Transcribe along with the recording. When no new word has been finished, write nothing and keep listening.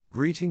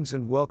Greetings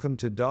and welcome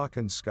to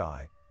Darkened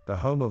Sky, the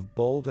home of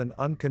bold and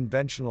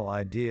unconventional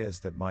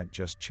ideas that might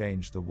just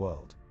change the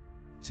world.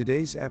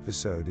 Today's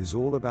episode is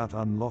all about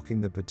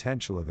unlocking the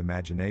potential of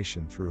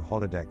imagination through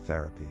holodeck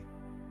therapy.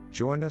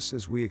 Join us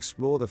as we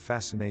explore the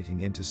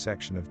fascinating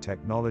intersection of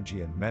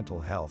technology and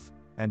mental health,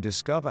 and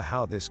discover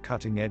how this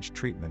cutting-edge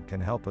treatment can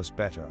help us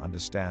better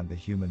understand the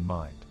human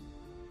mind.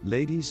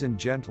 Ladies and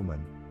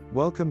gentlemen,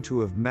 welcome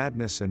to Of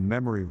Madness and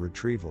Memory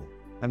Retrieval,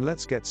 and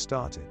let's get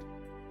started.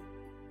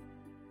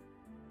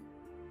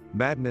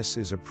 Madness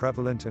is a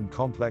prevalent and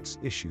complex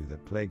issue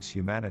that plagues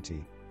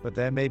humanity, but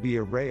there may be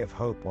a ray of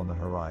hope on the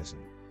horizon.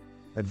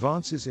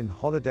 Advances in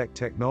holodeck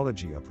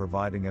technology are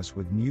providing us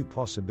with new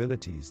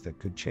possibilities that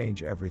could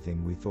change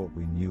everything we thought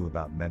we knew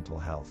about mental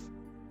health.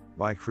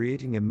 By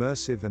creating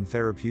immersive and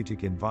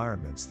therapeutic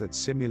environments that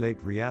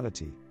simulate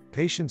reality,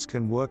 patients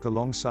can work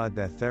alongside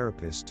their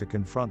therapists to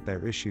confront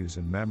their issues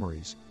and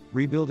memories,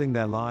 rebuilding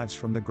their lives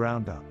from the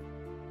ground up.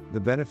 The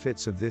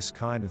benefits of this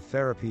kind of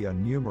therapy are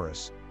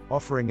numerous,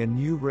 offering a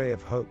new ray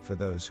of hope for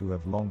those who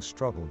have long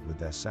struggled with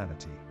their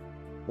sanity.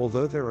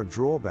 Although there are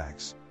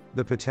drawbacks,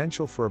 the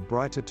potential for a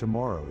brighter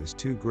tomorrow is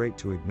too great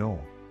to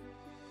ignore.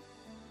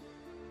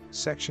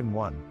 Section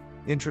 1.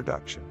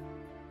 Introduction.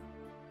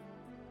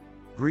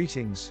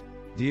 Greetings,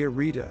 dear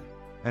reader,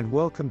 and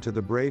welcome to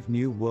the brave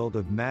new world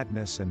of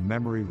madness and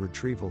memory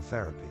retrieval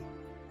therapy.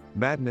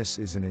 Madness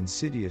is an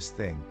insidious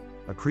thing,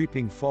 a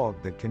creeping fog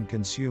that can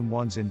consume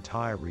one's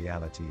entire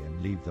reality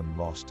and leave them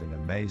lost in a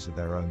maze of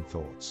their own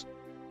thoughts.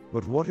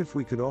 But what if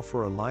we could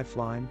offer a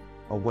lifeline,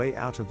 a way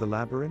out of the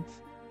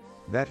labyrinth?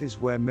 That is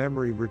where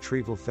memory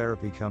retrieval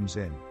therapy comes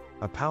in,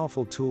 a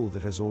powerful tool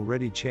that has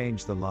already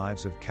changed the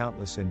lives of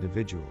countless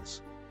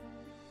individuals.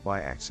 By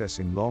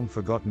accessing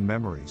long-forgotten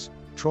memories,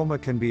 trauma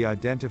can be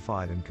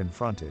identified and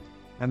confronted,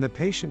 and the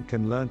patient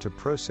can learn to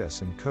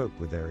process and cope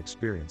with their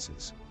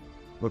experiences.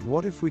 But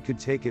what if we could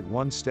take it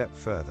one step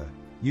further,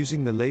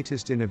 using the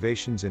latest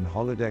innovations in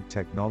holodeck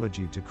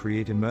technology to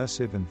create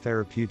immersive and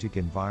therapeutic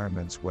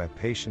environments where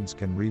patients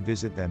can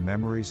revisit their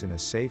memories in a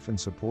safe and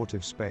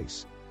supportive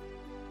space?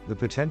 The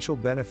potential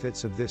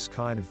benefits of this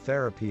kind of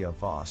therapy are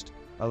vast,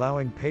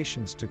 allowing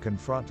patients to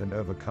confront and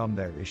overcome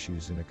their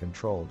issues in a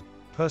controlled,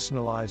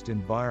 personalized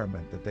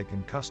environment that they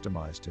can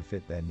customize to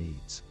fit their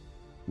needs.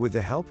 With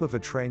the help of a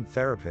trained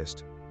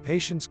therapist,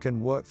 patients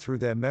can work through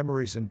their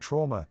memories and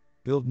trauma,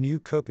 build new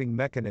coping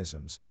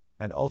mechanisms,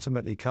 and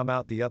ultimately come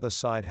out the other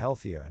side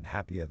healthier and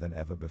happier than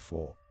ever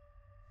before.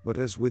 But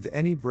as with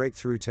any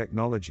breakthrough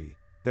technology,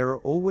 there are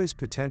always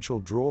potential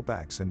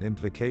drawbacks and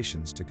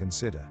implications to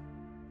consider.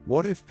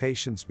 What if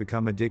patients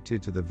become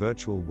addicted to the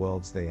virtual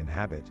worlds they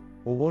inhabit,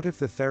 or what if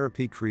the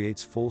therapy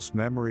creates false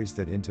memories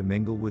that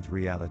intermingle with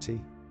reality?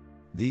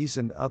 These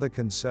and other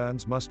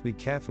concerns must be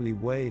carefully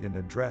weighed and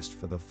addressed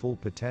for the full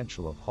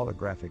potential of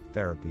holographic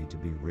therapy to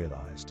be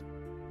realized.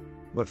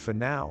 But for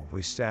now,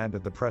 we stand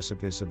at the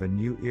precipice of a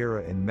new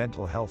era in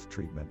mental health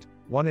treatment,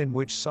 one in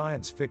which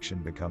science fiction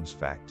becomes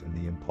fact and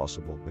the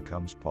impossible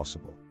becomes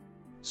possible.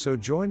 So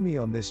join me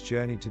on this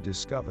journey to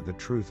discover the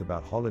truth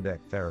about holodeck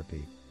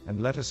therapy,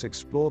 and let us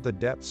explore the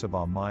depths of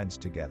our minds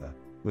together,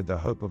 with the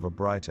hope of a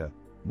brighter,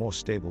 more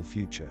stable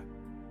future.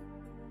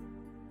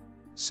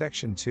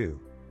 Section 2.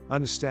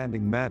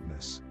 Understanding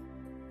Madness.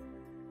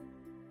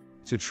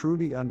 To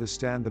truly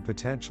understand the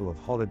potential of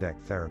holodeck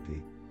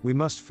therapy, we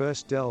must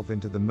first delve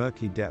into the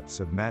murky depths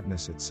of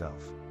madness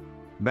itself.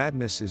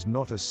 Madness is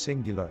not a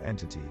singular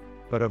entity,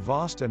 but a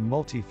vast and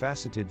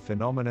multifaceted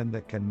phenomenon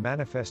that can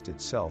manifest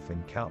itself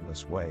in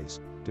countless ways,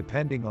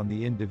 depending on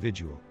the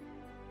individual.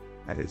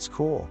 At its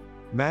core,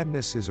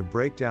 madness is a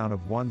breakdown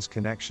of one's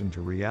connection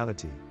to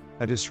reality,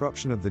 a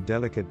disruption of the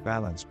delicate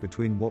balance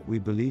between what we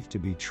believe to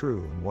be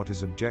true and what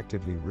is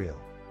objectively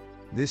real.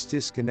 This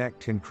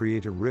disconnect can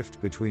create a rift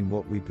between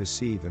what we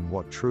perceive and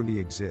what truly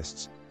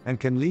exists, and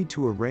can lead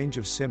to a range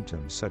of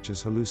symptoms such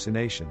as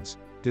hallucinations,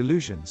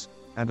 delusions,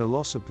 and a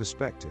loss of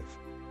perspective.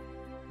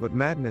 But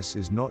madness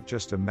is not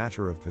just a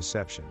matter of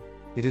perception.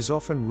 It is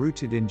often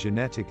rooted in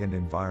genetic and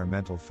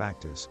environmental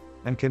factors,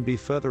 and can be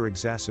further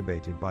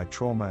exacerbated by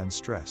trauma and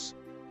stress.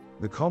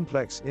 The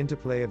complex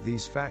interplay of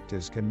these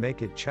factors can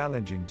make it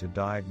challenging to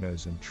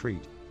diagnose and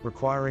treat,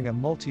 requiring a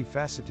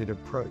multifaceted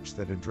approach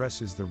that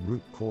addresses the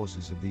root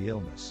causes of the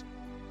illness.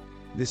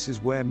 This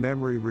is where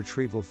memory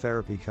retrieval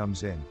therapy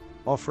comes in,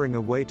 offering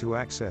a way to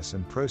access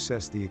and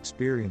process the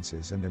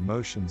experiences and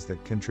emotions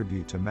that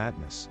contribute to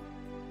madness.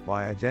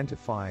 By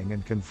identifying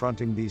and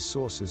confronting these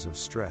sources of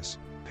stress,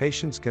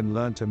 patients can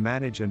learn to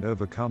manage and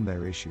overcome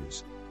their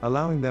issues,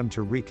 allowing them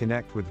to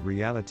reconnect with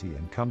reality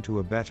and come to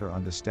a better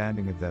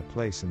understanding of their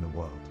place in the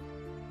world.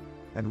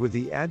 And with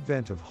the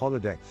advent of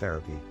holodeck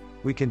therapy,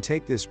 we can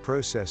take this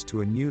process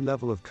to a new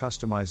level of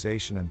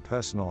customization and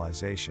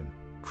personalization,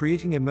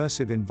 creating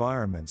immersive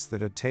environments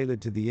that are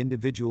tailored to the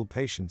individual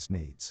patient's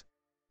needs.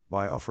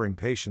 By offering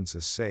patients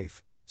a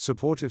safe,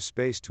 supportive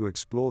space to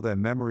explore their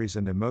memories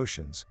and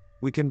emotions,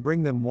 we can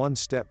bring them one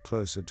step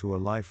closer to a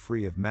life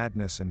free of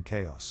madness and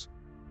chaos.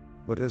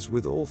 But as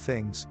with all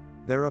things,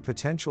 there are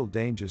potential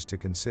dangers to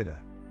consider.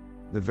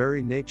 The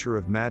very nature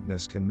of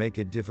madness can make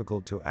it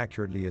difficult to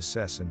accurately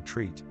assess and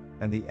treat,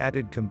 and the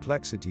added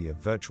complexity of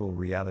virtual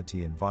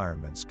reality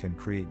environments can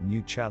create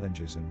new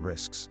challenges and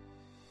risks.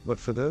 But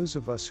for those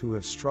of us who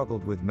have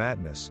struggled with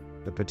madness,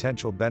 the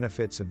potential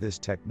benefits of this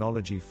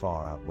technology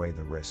far outweigh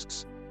the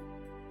risks.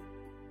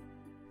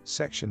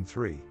 Section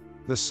 3.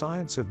 The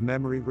Science of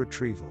Memory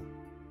Retrieval.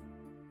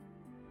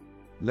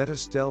 Let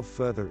us delve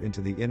further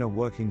into the inner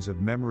workings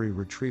of memory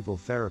retrieval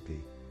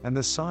therapy, and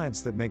the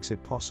science that makes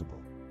it possible.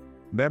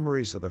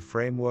 Memories are the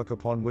framework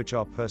upon which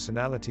our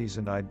personalities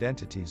and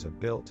identities are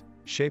built,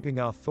 shaping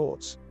our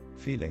thoughts,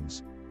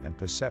 feelings, and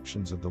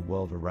perceptions of the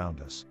world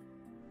around us.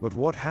 But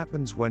what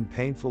happens when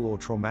painful or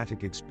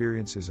traumatic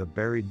experiences are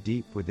buried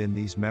deep within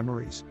these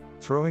memories,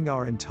 throwing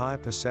our entire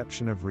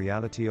perception of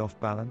reality off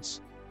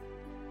balance?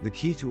 The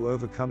key to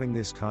overcoming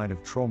this kind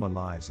of trauma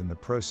lies in the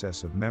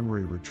process of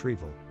memory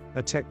retrieval,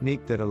 a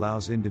technique that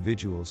allows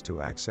individuals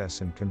to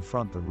access and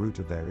confront the root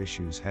of their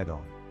issues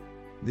head-on.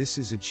 This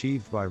is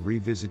achieved by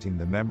revisiting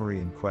the memory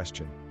in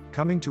question,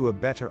 coming to a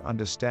better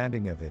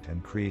understanding of it,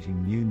 and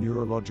creating new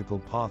neurological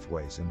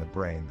pathways in the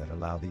brain that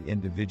allow the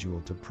individual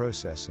to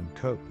process and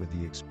cope with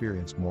the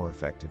experience more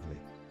effectively.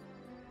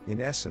 In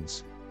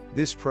essence,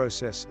 this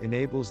process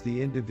enables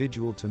the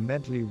individual to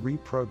mentally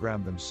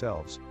reprogram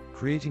themselves,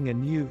 creating a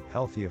new,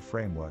 healthier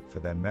framework for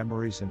their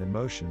memories and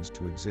emotions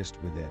to exist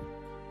within.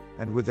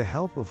 And with the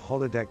help of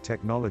holodeck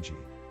technology,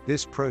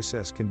 this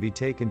process can be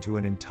taken to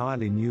an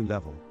entirely new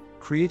level,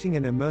 creating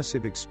an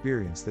immersive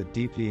experience that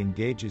deeply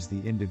engages the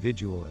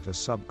individual at a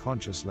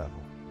subconscious level.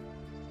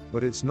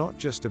 But it's not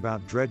just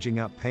about dredging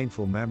up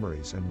painful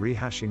memories and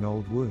rehashing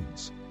old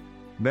wounds.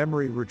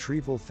 Memory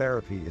retrieval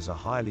therapy is a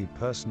highly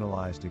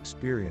personalized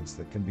experience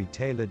that can be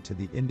tailored to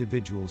the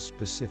individual's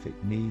specific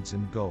needs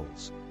and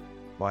goals.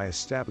 By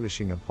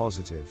establishing a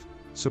positive,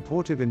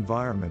 supportive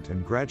environment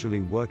and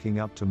gradually working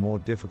up to more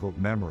difficult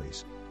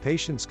memories,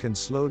 patients can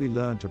slowly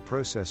learn to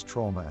process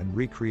trauma and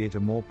recreate a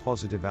more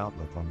positive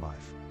outlook on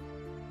life.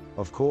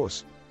 Of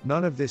course,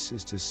 none of this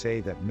is to say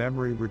that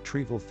memory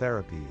retrieval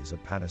therapy is a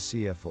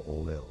panacea for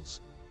all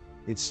ills.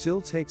 It still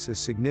takes a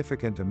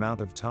significant amount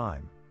of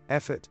time,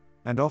 effort,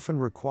 and often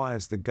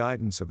requires the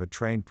guidance of a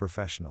trained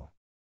professional.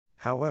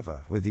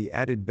 However, with the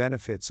added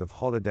benefits of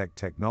holodeck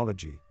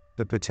technology,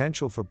 the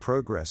potential for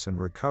progress and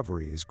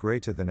recovery is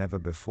greater than ever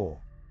before.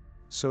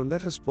 So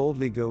let us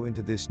boldly go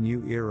into this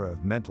new era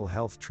of mental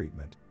health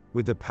treatment,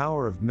 with the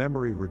power of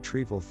memory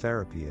retrieval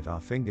therapy at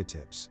our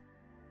fingertips.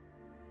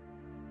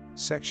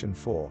 Section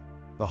 4.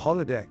 The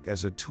Holodeck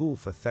as a Tool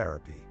for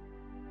Therapy.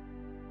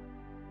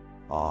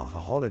 The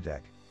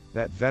Holodeck,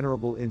 that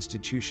venerable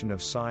institution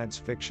of science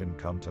fiction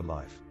come to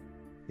life.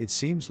 It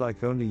seems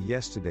like only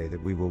yesterday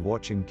that we were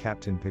watching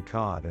Captain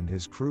Picard and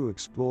his crew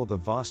explore the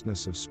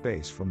vastness of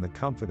space from the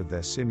comfort of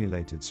their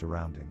simulated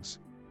surroundings.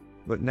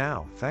 But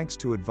now, thanks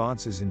to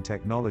advances in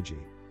technology,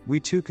 we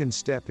too can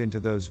step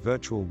into those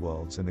virtual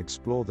worlds and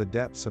explore the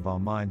depths of our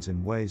minds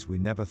in ways we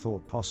never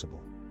thought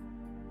possible.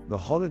 The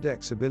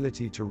holodeck's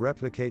ability to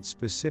replicate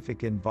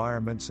specific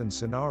environments and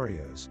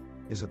scenarios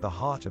is at the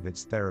heart of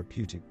its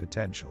therapeutic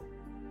potential.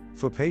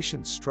 For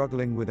patients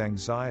struggling with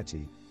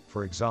anxiety,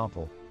 for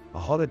example, a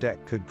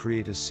holodeck could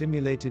create a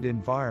simulated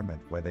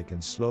environment where they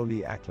can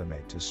slowly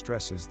acclimate to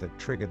stresses that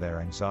trigger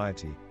their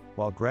anxiety,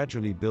 while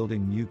gradually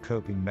building new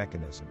coping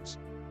mechanisms.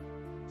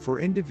 For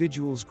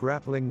individuals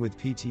grappling with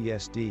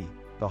PTSD,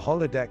 the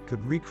holodeck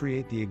could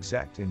recreate the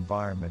exact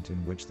environment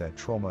in which their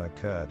trauma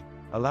occurred,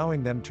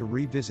 allowing them to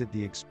revisit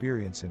the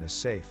experience in a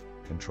safe,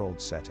 controlled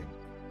setting.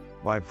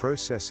 By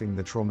processing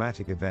the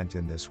traumatic event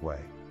in this way,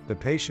 the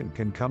patient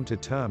can come to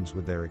terms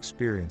with their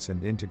experience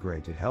and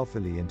integrate it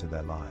healthily into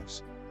their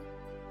lives.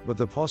 But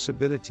the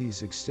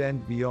possibilities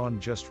extend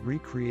beyond just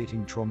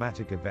recreating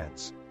traumatic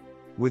events.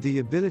 With the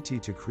ability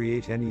to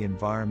create any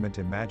environment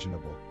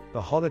imaginable,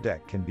 the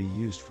holodeck can be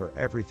used for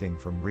everything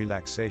from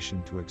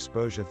relaxation to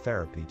exposure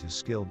therapy to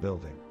skill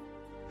building.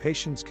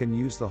 Patients can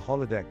use the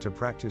holodeck to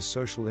practice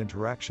social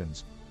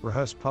interactions,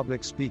 rehearse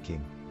public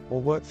speaking,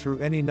 or work through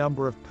any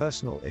number of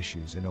personal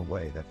issues in a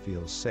way that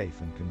feels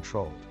safe and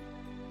controlled.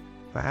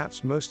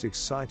 Perhaps most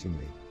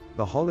excitingly,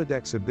 the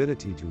holodeck's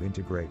ability to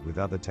integrate with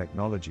other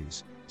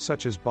technologies,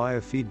 such as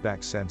biofeedback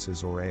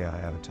sensors or AI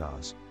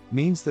avatars,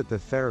 means that the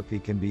therapy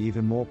can be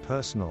even more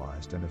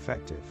personalized and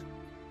effective.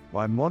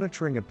 By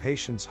monitoring a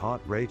patient's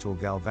heart rate or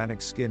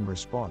galvanic skin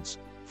response,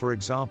 for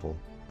example,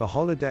 the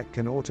holodeck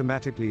can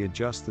automatically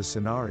adjust the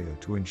scenario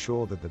to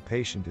ensure that the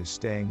patient is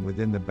staying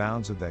within the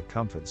bounds of their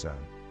comfort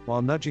zone,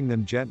 while nudging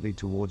them gently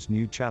towards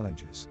new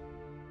challenges.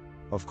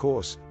 Of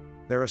course,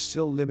 there are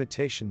still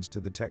limitations to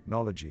the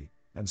technology,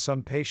 and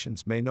some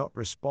patients may not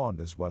respond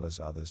as well as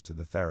others to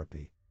the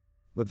therapy.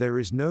 But there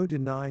is no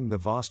denying the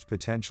vast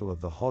potential of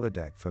the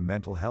holodeck for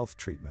mental health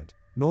treatment,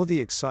 nor the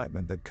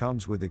excitement that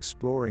comes with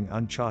exploring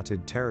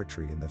uncharted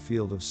territory in the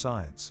field of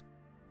science.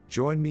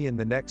 Join me in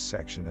the next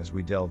section as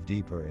we delve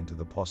deeper into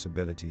the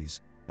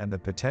possibilities and the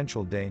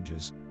potential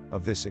dangers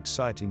of this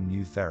exciting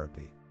new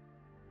therapy.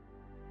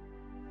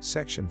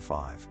 Section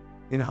 5.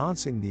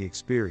 Enhancing the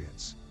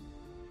experience.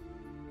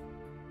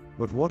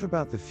 But what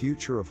about the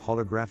future of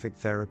holographic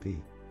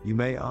therapy, you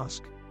may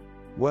ask?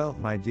 Well,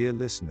 my dear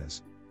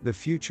listeners, the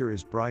future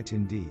is bright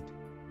indeed.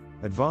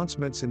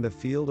 Advancements in the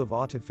field of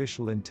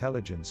artificial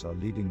intelligence are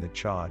leading the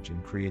charge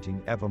in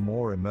creating ever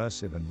more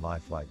immersive and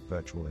lifelike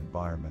virtual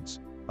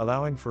environments,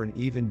 allowing for an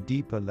even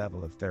deeper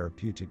level of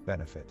therapeutic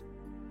benefit.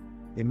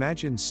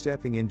 Imagine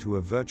stepping into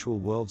a virtual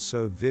world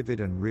so vivid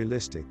and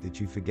realistic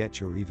that you forget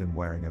you're even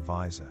wearing a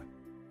visor.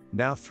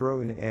 Now throw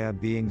in AR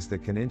beings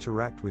that can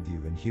interact with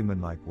you in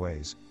human-like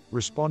ways,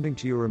 responding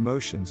to your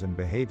emotions and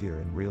behavior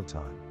in real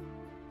time.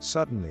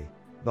 Suddenly,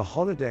 the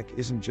holodeck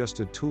isn't just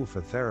a tool for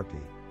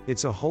therapy,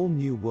 it's a whole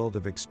new world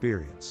of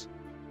experience.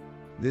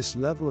 This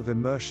level of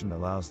immersion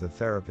allows the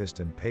therapist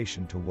and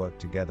patient to work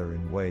together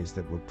in ways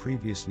that were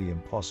previously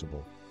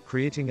impossible,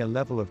 creating a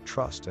level of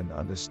trust and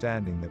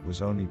understanding that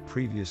was only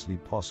previously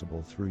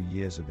possible through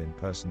years of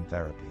in-person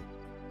therapy.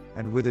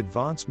 And with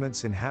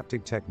advancements in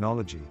haptic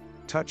technology,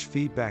 touch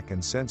feedback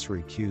and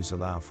sensory cues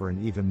allow for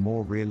an even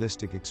more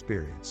realistic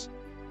experience.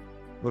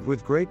 But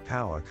with great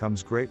power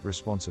comes great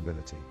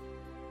responsibility.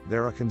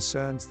 There are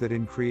concerns that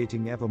in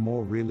creating ever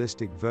more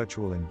realistic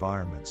virtual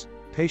environments,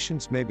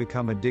 patients may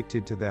become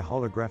addicted to their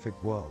holographic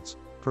worlds,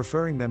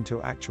 preferring them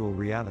to actual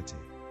reality.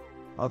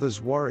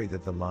 Others worry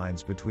that the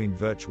lines between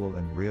virtual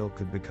and real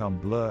could become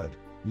blurred,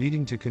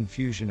 leading to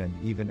confusion and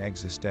even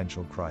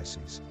existential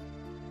crises.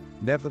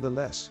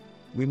 Nevertheless,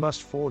 we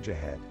must forge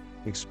ahead,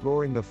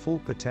 exploring the full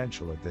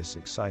potential of this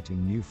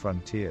exciting new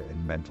frontier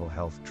in mental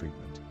health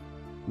treatment.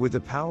 With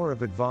the power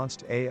of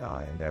advanced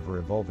AI and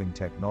ever-evolving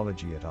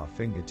technology at our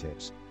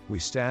fingertips, we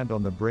stand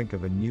on the brink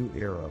of a new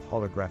era of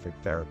holographic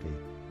therapy,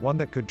 one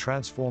that could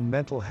transform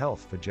mental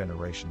health for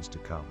generations to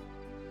come.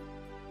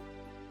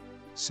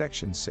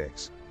 Section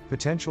 6.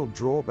 Potential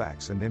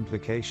drawbacks and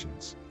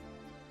implications.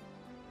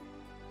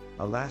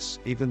 Alas,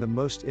 even the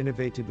most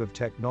innovative of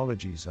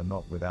technologies are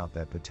not without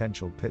their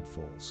potential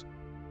pitfalls.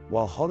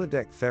 While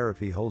holodeck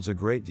therapy holds a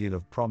great deal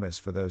of promise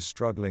for those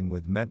struggling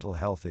with mental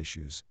health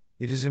issues,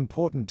 it is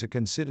important to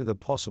consider the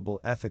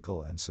possible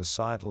ethical and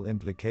societal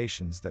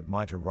implications that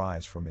might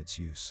arise from its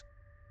use.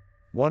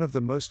 One of the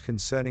most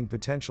concerning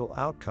potential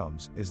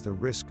outcomes is the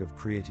risk of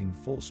creating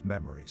false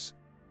memories.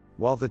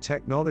 While the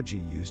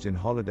technology used in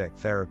holodeck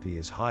therapy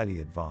is highly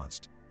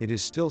advanced, it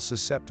is still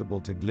susceptible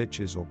to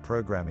glitches or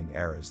programming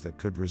errors that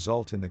could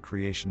result in the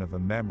creation of a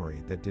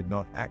memory that did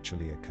not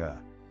actually occur.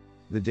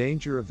 The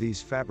danger of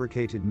these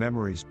fabricated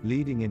memories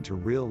bleeding into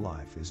real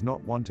life is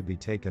not one to be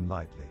taken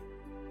lightly.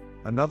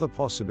 Another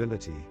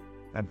possibility,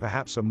 and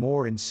perhaps a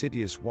more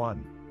insidious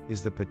one,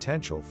 is the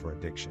potential for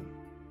addiction.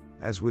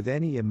 As with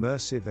any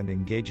immersive and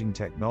engaging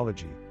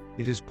technology,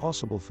 it is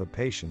possible for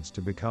patients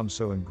to become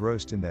so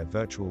engrossed in their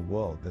virtual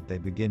world that they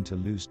begin to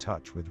lose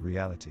touch with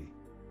reality.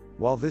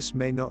 While this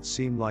may not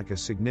seem like a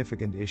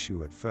significant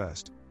issue at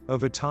first,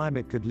 over time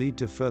it could lead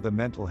to further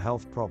mental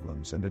health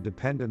problems and a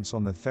dependence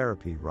on the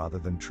therapy rather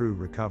than true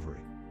recovery.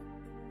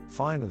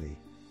 Finally,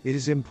 it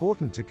is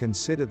important to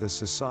consider the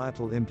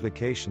societal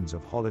implications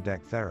of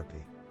holodeck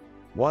therapy.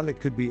 While it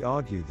could be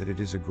argued that it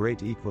is a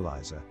great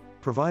equalizer,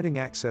 providing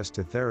access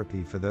to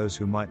therapy for those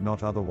who might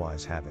not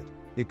otherwise have it,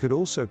 it could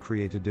also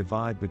create a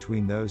divide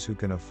between those who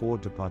can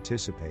afford to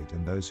participate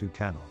and those who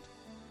cannot.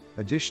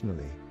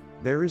 Additionally,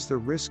 there is the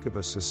risk of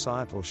a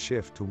societal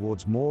shift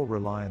towards more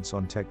reliance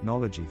on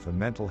technology for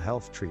mental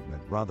health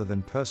treatment rather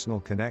than personal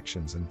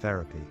connections and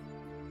therapy.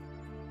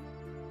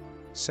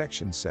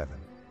 Section 7.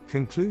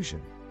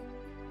 Conclusion.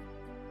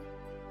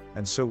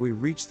 And so we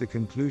reach the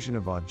conclusion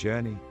of our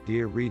journey,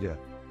 dear reader,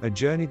 a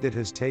journey that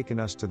has taken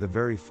us to the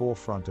very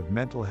forefront of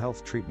mental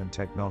health treatment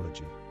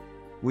technology.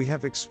 We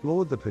have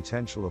explored the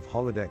potential of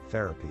holodeck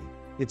therapy,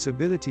 its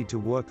ability to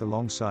work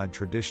alongside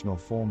traditional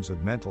forms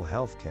of mental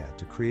health care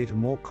to create a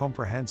more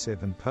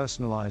comprehensive and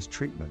personalized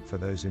treatment for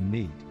those in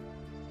need.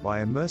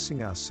 By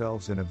immersing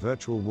ourselves in a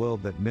virtual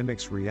world that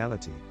mimics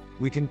reality,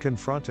 we can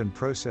confront and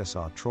process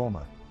our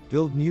trauma,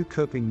 build new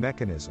coping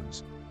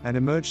mechanisms, and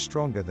emerge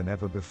stronger than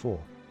ever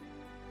before.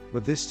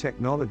 But this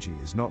technology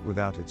is not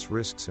without its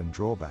risks and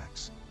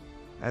drawbacks.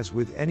 As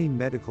with any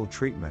medical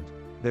treatment,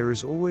 there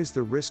is always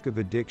the risk of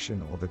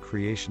addiction or the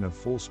creation of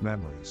false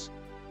memories.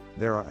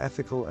 There are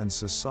ethical and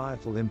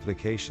societal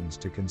implications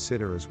to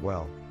consider as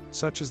well,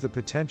 such as the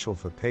potential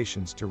for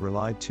patients to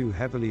rely too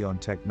heavily on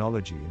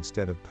technology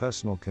instead of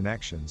personal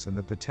connections and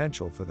the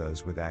potential for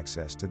those with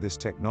access to this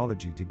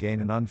technology to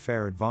gain an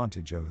unfair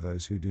advantage over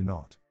those who do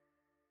not.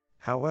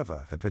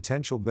 However, the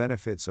potential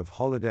benefits of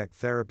holodeck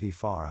therapy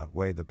far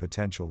outweigh the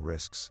potential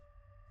risks.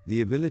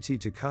 The ability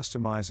to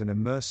customize an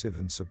immersive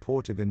and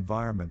supportive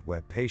environment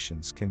where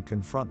patients can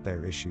confront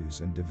their issues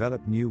and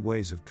develop new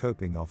ways of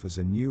coping offers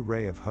a new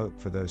ray of hope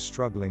for those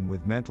struggling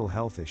with mental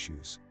health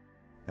issues.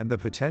 And the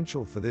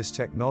potential for this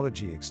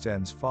technology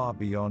extends far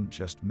beyond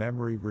just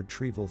memory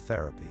retrieval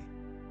therapy.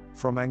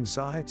 From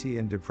anxiety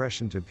and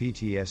depression to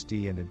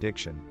PTSD and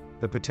addiction,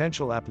 the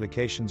potential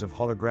applications of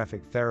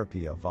holographic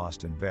therapy are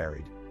vast and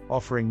varied,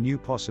 offering new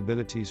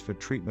possibilities for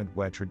treatment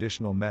where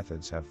traditional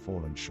methods have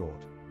fallen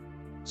short.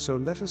 So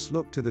let us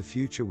look to the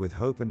future with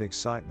hope and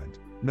excitement,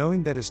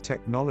 knowing that as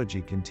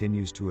technology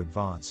continues to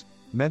advance,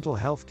 mental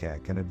health care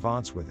can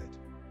advance with it.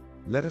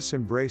 Let us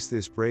embrace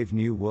this brave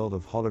new world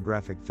of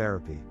holographic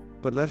therapy,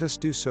 but let us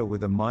do so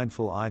with a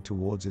mindful eye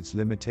towards its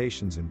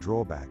limitations and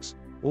drawbacks,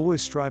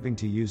 always striving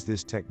to use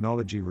this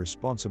technology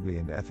responsibly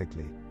and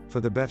ethically,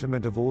 for the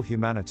betterment of all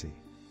humanity.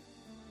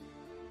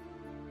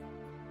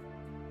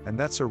 And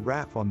that's a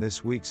wrap on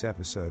this week's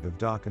episode of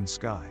Darkened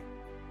Sky.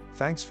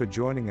 Thanks for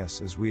joining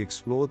us as we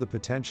explore the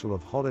potential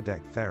of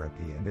holodeck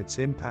therapy and its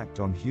impact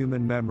on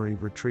human memory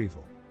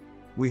retrieval.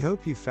 We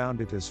hope you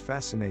found it as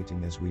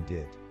fascinating as we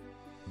did.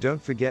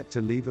 Don't forget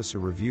to leave us a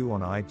review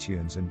on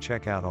iTunes and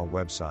check out our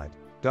website,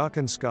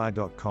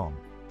 darkendsky.com,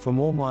 for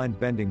more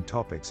mind-bending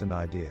topics and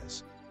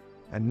ideas.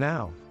 And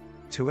now,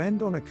 to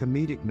end on a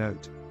comedic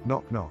note,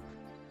 knock knock.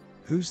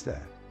 Who's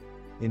there?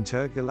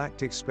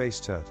 Intergalactic Space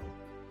Turtle.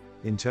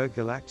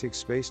 Intergalactic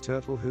Space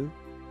Turtle who?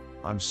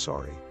 I'm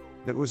sorry,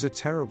 that was a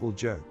terrible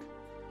joke.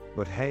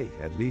 But hey,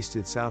 at least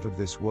it's out of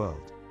this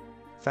world.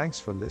 Thanks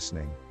for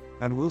listening,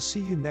 and we'll see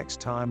you next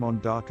time on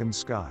Darkened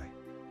Sky.